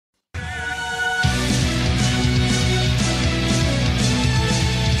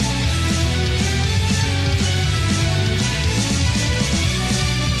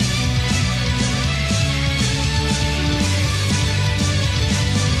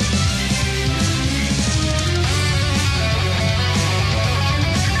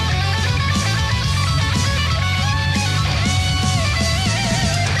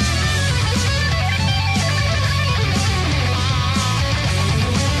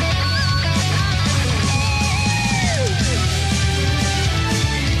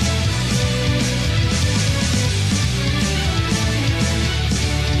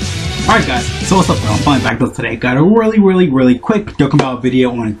So what's up, y'all? I'm finally back with today. Got a really quick DragonBallZ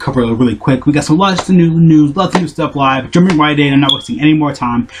video. I want to cover it really quick. We got lots of new news, lots of new stuff live. Jumping right in, I'm not wasting any more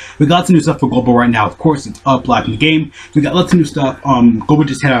time. We got lots of new stuff for Global right now. Of course, it's up live in the game. We got lots of new stuff. Global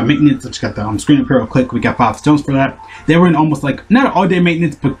just had our maintenance. I just got the screen up here real quick. We got 5 stones for that. They were in almost like not all-day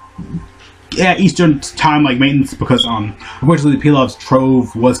maintenance, but yeah, Eastern time like maintenance because unfortunately Pilov's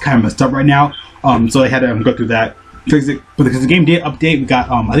Trove was kind of messed up right now. So they had to go through that. Fix it, because the game did update. We got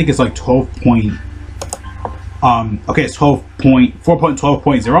I think it's like 12 point okay, it's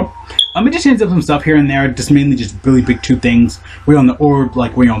 4.12.0. It just changed up some stuff here and there, just mainly just really big 2 things. We're on the orb,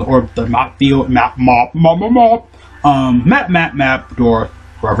 like we're on the orb, the map field, map door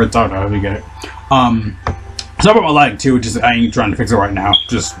reference. I don't know how you get it. Sorry about my lighting too, just I ain't trying to fix it right now.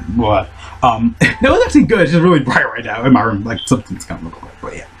 Just what? No, it's actually good. It's just really bright right now in my room. Like something's kind of looking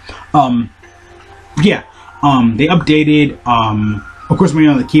but yeah. Yeah. They updated, of course, when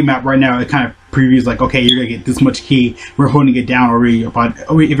you're on the key map right now, it kind of previews like, okay, you're gonna get this much key. We're holding it down, or if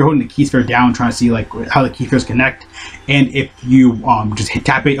you're holding the key sphere down, trying to see like how the key spheres connect. And if you just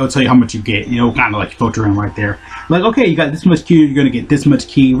tap it, it'll tell you how much you get. You know, kind of like filter in right there. Like, okay, you got this much key, you're gonna get this much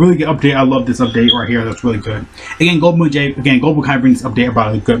key. Really good update. I love this update right here. That's really good. Again, Global kind of brings this update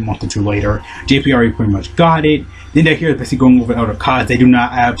about a good month or 2 later. JP already pretty much got it. Then they're here basically going over Elder Cards. They do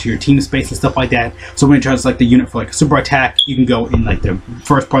not add to your team space and stuff like that. So when you try to select the unit for like a super attack, you can go in like the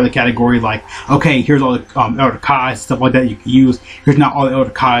first part of the category, like, okay, here's all the Elder Cards, stuff like that you can use. Here's not all the Elder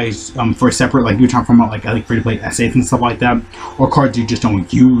Cards for separate, like you're trying to form out like I think free to play essays and stuff like that, or cards you just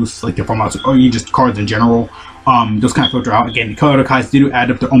don't use, like the formats, or you just cards in general. Those kind of filter out. Again, the color cards do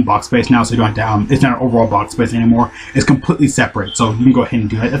add up their own box space now, so you don't have to, it's not an overall box space anymore. It's completely separate, so you can go ahead and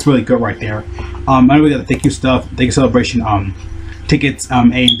do that. That's really good right there. I know we got the Thank You stuff, Thank You Celebration tickets, A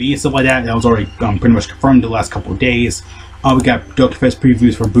and B and stuff like that. That was already pretty much confirmed the last couple of days. We got Dokkan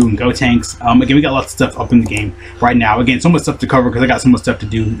previews for BUU and Gotenks. Again, we got lots of stuff up in the game right now. Again, so much stuff to cover because I got so much stuff to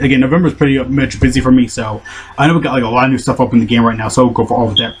do. Again, November's pretty much busy for me, so I know we got like a lot of new stuff up in the game right now, so we'll go for all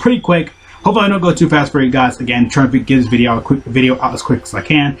of that pretty quick. Hopefully I don't go too fast for you guys. Again, trying to get this video out as quick as I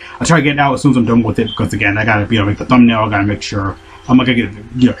can. I'll try to get it out as soon as I'm done with it because again, I gotta make the thumbnail. I gotta make sure I'm not gonna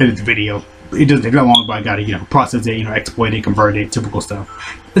get edit the video. It doesn't take that long, but I gotta process it, exploit it, convert it, typical stuff.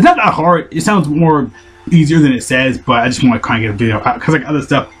 It's not that hard. It sounds more easier than it says, but I just want to kind of get a video out because like other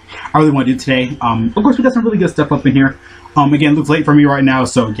stuff I really want to do today. Of course, we got some really good stuff up in here. Again, it looks late for me right now,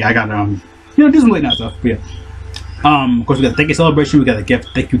 so yeah, I got do some late night stuff. But yeah. Of course, we got the Thank You Celebration. We got the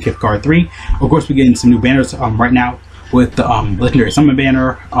Thank You Gift Card 3. Of course, we're getting some new banners right now with the Legendary Summon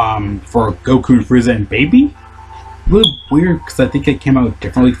banner for Goku and Frieza and Baby. A little weird because I think it came out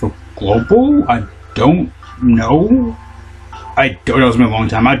differently for Global. I don't know. It's been a long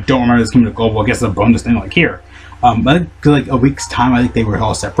time. I don't remember this coming to Global. I guess it's a bonus thing like here. But like a week's time, I think they were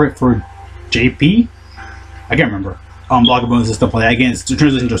all separate for JP. I can't remember. Logger bonuses and stuff like that. Again, the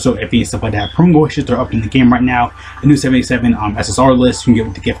transitions are so iffy and stuff like that. Porunga wishes are up in the game right now. A new 77 SSR list you can get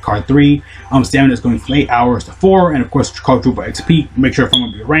with the Gift Card 3. Stamina is going from 8 hours to 4, and of course, quadruple XP. Make sure to farm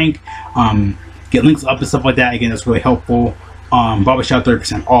up your rank. Get links up and stuff like that. Again, that's really helpful. Baba Shout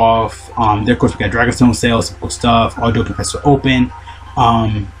 30% off. There, of course, we got Dragonstone sales, simple stuff. All Dokkan Fests are open.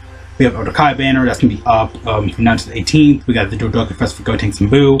 We have Elder Kai banner that's gonna be up from now to the 18th. We got the Dokkan Fest for Gotenks and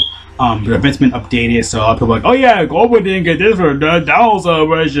BUU. The event's been updated, so a lot of people are like, oh yeah, Global didn't get this for the down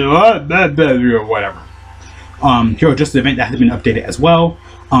celebration, whatever. Here, just the event that has been updated as well.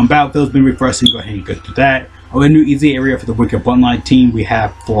 Battlefield's been refreshed, so you go ahead and go through that. A new EZA area for the Wicked Bloodline team we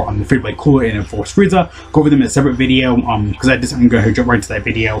have for the free-to-play Cooler and Enforced Frieza. Go over them in a separate video, because I'm going to jump right into that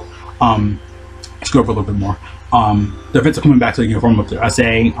video. Let's go over a little bit more. The events are coming back, so you can form up their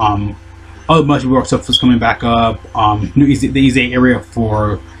essay. All the much work stuff is coming back up. The EZA area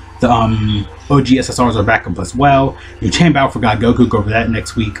for the OG SSRs are back up as well. New Chain Battle for God Goku, go over that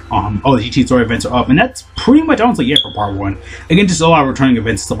next week. All the GT story events are up, and that's pretty much honestly it for part 1. Again, just a lot of returning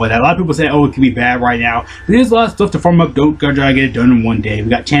events and stuff like that. A lot of people say, oh, it can be bad right now, but there's a lot of stuff to farm up. Don't go try to get it done in one day. We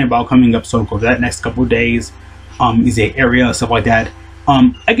got Chain Battle coming up, so go over that next couple of days. EZA area, stuff like that.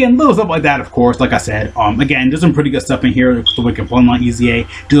 Again, little stuff like that, of course, like I said. Again, there's some pretty good stuff in here with the Wicked Bloodline EZA.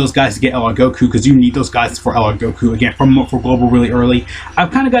 Do those guys to get LR Goku, because you need those guys for LR Goku. Again, from up for Global really early. I've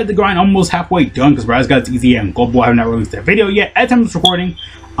kind of got the grind almost halfway done, because Raz got EZA and Global. I have not released that video yet at the time of this recording.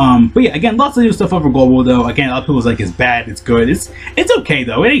 But yeah, again, lots of new stuff over Global, though. Again, a lot of people's like, it's bad, it's good. It's okay,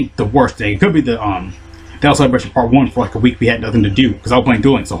 though. It ain't the worst thing. It could be the Down Celebration Part 1 for like a week we had nothing to do, because I was playing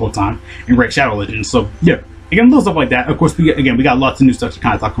Duel Links the whole time, and Great Shadow Legends, so yeah. Again, little stuff like that. Of course, we got lots of new stuff to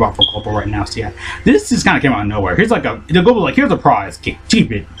kind of talk about for Global right now. So yeah, this just kind of came out of nowhere. Here's like the Global, like, here's a prize, keep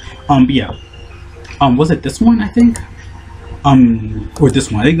it. But yeah, was it this one? I think with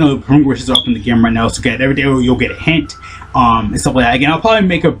this one. I think the Porunga wishes are up in the game right now, so get every day you'll get a hint, and stuff like that. Again, I'll probably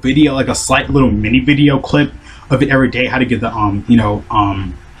make a video, like a slight little mini video clip of it every day, how to get the how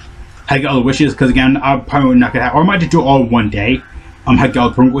to get all the wishes, because again, I'm probably not gonna have, or I might just do it all in one day. How to get all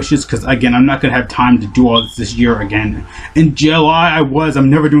the Porunga wishes, because again, I'm not gonna have time to do all this year again. In July, I'm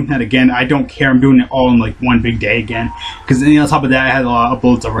never doing that again. I don't care. I'm doing it all in like one big day again, because on top of that, I had a lot of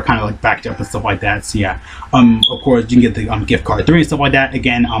uploads that were kind of like backed up and stuff like that. So yeah, of course, you can get the gift card 3 and stuff like that.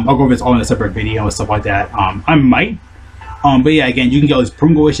 Again, I'll go over this all in a separate video and stuff like that. I might. But yeah, again, you can get all these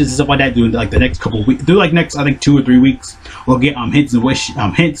Porunga wishes and stuff like that during like the next couple of weeks. Do like next, I think 2 or 3 weeks. We'll get hints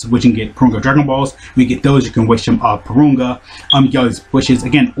and hints, which you can get Porunga DragonBallZ. We get those, you can wish them Porunga. You get all these wishes.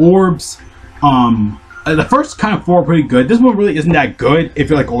 Again, orbs. The first kind of 4 are pretty good. This one really isn't that good if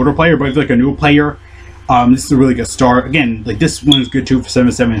you're like an older player, but if you're like a new player, this is a really good start. Again, like this one is good too for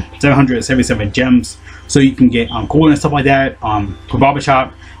 777 gems. So you can get cool and stuff like that. For Baba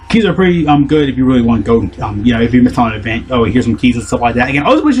Shop. Keys are pretty good if you really want to go, if you miss on an event, oh, here's some keys and stuff like that. Again,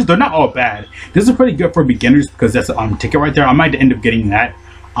 all those wishes, they're not all bad. This is pretty good for beginners because that's a ticket right there. I might end up getting that.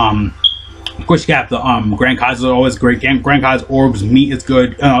 Of course, you got the Grand Kai's are always great. Grand Kai's orbs, meat is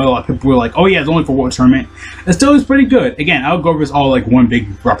good. A lot of people were like, oh yeah, it's only for World Tournament. It still is pretty good. Again, I'll go over this all like one big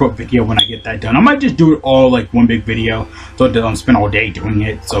wrap-up video when I get that done. I might just do it all like one big video, so I don't spend all day doing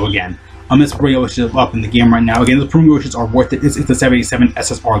it. So again, this Porunga wishes up in the game right now. Again, the Porunga wishes are worth it. It's the 77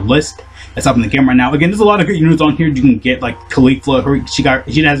 SSR list that's up in the game right now. Again, there's a lot of good units on here. You can get like Khalifa. She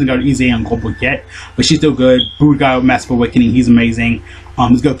hasn't got an EZA on global yet, but she's still good. BUU got Massive Awakening. He's amazing.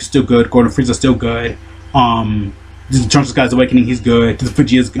 This Goku's still good. Gordon Frieza still good. This Trunks guy's Awakening. He's good. This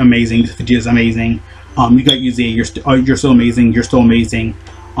Frieza is amazing. This Frieza is amazing. You got EZA. You're still amazing. You're still amazing.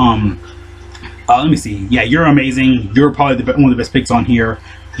 Let me see. Yeah, you're amazing. You're probably one of the best picks on here.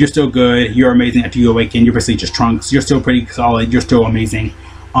 You're still good. You're amazing after you awaken. You're basically just Trunks. You're still pretty solid. You're still amazing.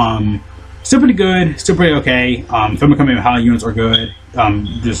 Still pretty good. Still pretty okay. Film coming with High units are good.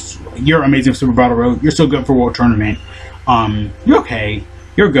 You're amazing for Super Battle Road. You're still good for World Tournament. You're okay.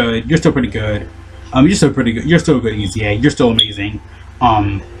 You're good. You're still pretty good. You're still pretty good. You're still good, EZA. You're still amazing.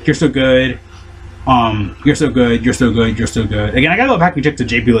 You're still good. You're still good. You're still good. You're still good. Again, I gotta go back and check the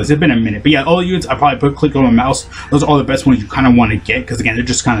JP list. It's been a minute, but yeah, all the units I probably click on my mouse. Those are all the best ones you kind of want to get because again, they're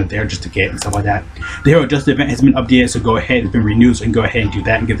just kind of there just to get and stuff like that. The Hero Justice event has been updated, so go ahead. It's been renewed, so you can go ahead and do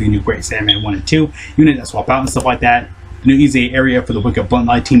that and get the new Great Sandman 1 and 2 unit that swap out and stuff like that. The new EZA area for the Wicked Blunt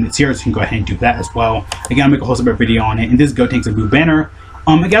Light team that's here, so you can go ahead and do that as well. Again, I'll make a whole separate video on it. And this Gotenks and BUU banner.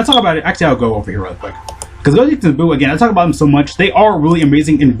 Again, I'll talk about it. Actually, I'll go over here real quick because Gotenks and BUU, again, I talk about them so much. They are really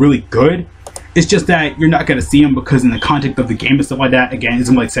amazing and really good. It's just that you're not going to see them because in the context of the game and stuff like that, again, it's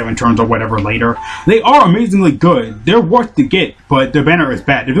in like 7 turns or whatever later. They are amazingly good. They're worth to get, but their banner is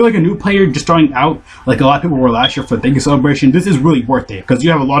bad. If you're like a new player just starting out, like a lot of people were last year for the Thank You Celebration, this is really worth it because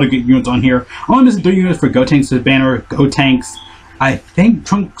you have a lot of good units on here. I'm only missing 3 units for Gotenks' banner. Gotenks, I think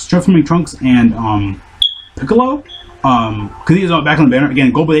Transforming Trunks and Piccolo. Because he's back on the banner.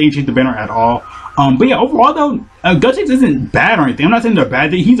 Again, Global didn't change the banner at all. But yeah, overall though, Gotenks isn't bad or anything. I'm not saying they're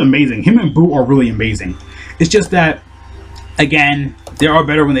bad. He's amazing. Him and BUU are really amazing. It's just that, again, they are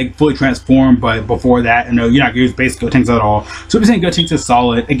better when they fully transform. But before that, you're not gonna use basic Gotenks at all. So if you're saying Gotenks is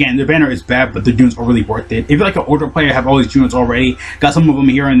solid, again, their banner is bad, but the units are really worth it. If you're like an older player, have all these units already, got some of them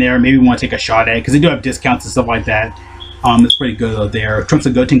here and there, maybe want to take a shot at it because they do have discounts and stuff like that. It's pretty good though there. Trunks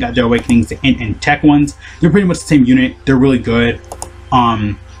and Goten got their Awakenings, the Int and Tech ones. They're pretty much the same unit. They're really good.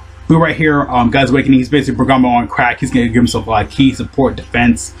 But right here, Guy's Awakening, he's basically Bergamo on crack. He's going to give himself a key, support,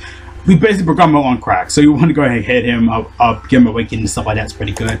 defense. We basically Bergamo on crack. So you want to go ahead and hit him up, give him Awakening and stuff like that. It's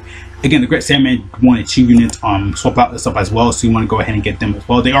pretty good. Again, the Great Sandman 1 and 2 units swap out this stuff as well. So you want to go ahead and get them as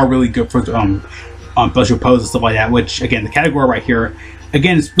well. They are really good for special pose and stuff like that. Which, again, the category right here,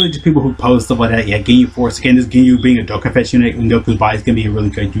 again, it's really just people who pose stuff like that. Yeah, Ginyu Force. Again, this Ginyu being a Dokkan Fest unit and Goku's body is going to be a really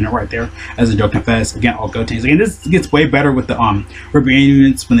good unit right there as a Dokkan Fest. Again, all Gotenks. Again, this gets way better with the Ribrianne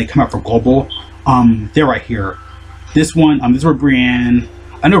units when they come out for global. They're right here. This one, this Ribrianne.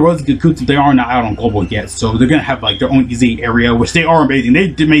 I know Rose and Gekutsu, they are not out on global yet, so they're gonna have like their own EZA area, which they are amazing.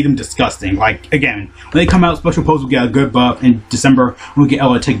 They made them disgusting. Like again, when they come out, special pose will get a good buff in December. We'll get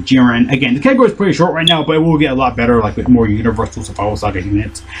Ella take Jiren. Again, the category is pretty short right now, but it will get a lot better, like with more universal Survival Saga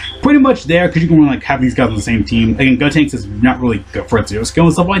units. Pretty much there because you can like have these guys on the same team. Again, Gotenks is not really good for its zero skill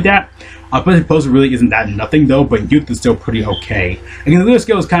and stuff like that. Special pose really isn't that nothing though, but youth is still pretty okay. Again, the leader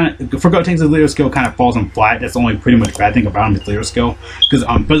skill is kind of for Gotenks. The leader skill kind of falls in flat. That's the only pretty much bad thing about him is leader skill because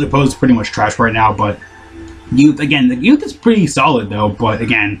special pose is pretty much trash right now. But youth, again, the youth is pretty solid though. But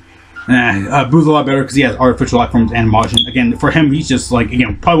again, BUU's a lot better because he has artificial life forms and motion. Again, for him, he's just like,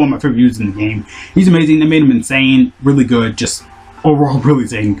 again, probably one of my favorite users in the game. He's amazing. They made him insane, really good, just overall really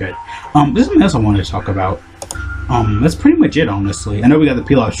insane good. There's something else I wanted to talk about. That's pretty much it, honestly. I know we got the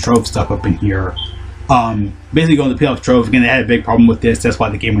PLS Trove stuff up in here. Basically going to PLS Trove, again, they had a big problem with this. That's why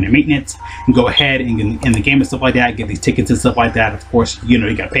they gave them the maintenance and go ahead and in the game and stuff like that, get these tickets and stuff like that. Of course, you know,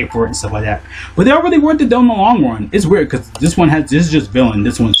 you got to pay for it and stuff like that. But they are really worth it though in the long run. It's weird because this is just villain.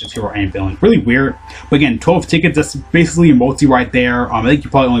 This one's just hero and villain. Really weird. But again, 12 tickets, that's basically a multi right there. I think you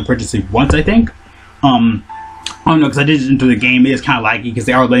probably only purchased it once, I think. I don't know, because I did it into the game. It is kind of laggy because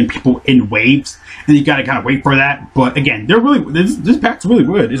they are letting people in waves, and you gotta kind of wait for that. But again, they're really this pack's really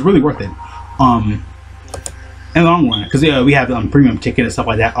good. It's really worth it. In the long run, because we have premium ticket and stuff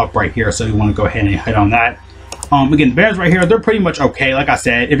like that up right here, so you want to go ahead and hit on that. Again, banners right here, they're pretty much okay. Like I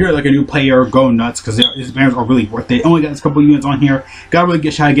said, if you're like a new player, go nuts because these banners are really worth it. Only got a couple units on here. Got a really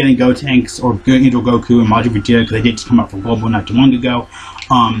good shot at getting Gotenks or Angel Goku and Majin Vegeta because they did just come out from Global not too long ago.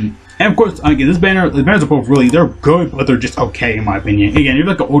 And of course, again, the banners are both they're good, but they're just okay in my opinion. Again, if you're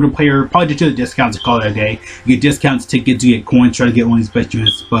like an older player, probably just do the discounts and call it a day. You get discounts, tickets, you get coins, try to get one of these best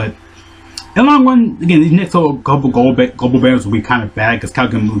units, but in the long run, again, these next couple global banners will be kind of bad because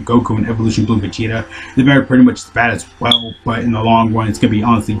Calgon Blue Goku and Evolution Blue Vegeta, the banner pretty much as bad as well, but in the long run, it's going to be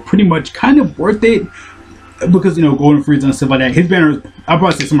honestly pretty much kind of worth it because, you know, Golden Frieza and stuff like that. His banner, I'll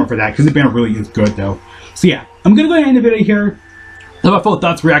probably say somewhere for that because the banner really is good though. So yeah, I'm going to go ahead and end the video here. That's my full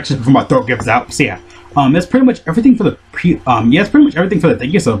thoughts, reactions before my throat gives out. So yeah, that's pretty much everything for the that's pretty much everything for the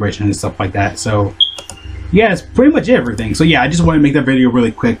thank you celebration and stuff like that. So yeah, it's pretty much everything. So yeah, I just want to make that video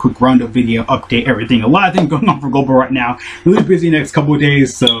really quick roundup video, update everything. A lot of things going on for Global right now. Really busy next couple of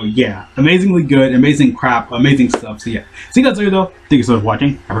days. So yeah, amazingly good, amazing crap, amazing stuff. So yeah, see you guys later though. Thank you so much for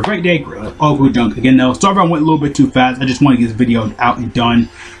watching. Have a great day. All good junk again though. Sorry if I went a little bit too fast. I just want to get this video out and done.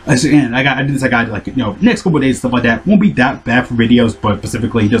 And I did this. I got like, you know, next couple of days stuff like that. Won't be that bad for videos, but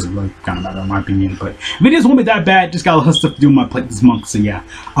specifically it doesn't really kind of matter in my opinion. But videos won't be that bad. Just got a lot of stuff to do on my plate this month. So yeah,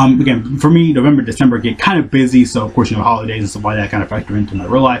 again, for me, November, December get kind of busy. So of course, you know, holidays and stuff like that kind of factor into my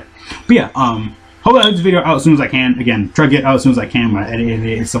real life. But yeah, hope I have this video out as soon as I can. Again, try to get it out as soon as I can when I edit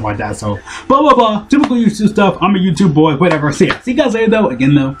it and stuff like that. So blah blah blah, typical YouTube stuff. I'm a YouTube boy, whatever. So yeah, see you guys later though.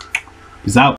 Again though, peace out.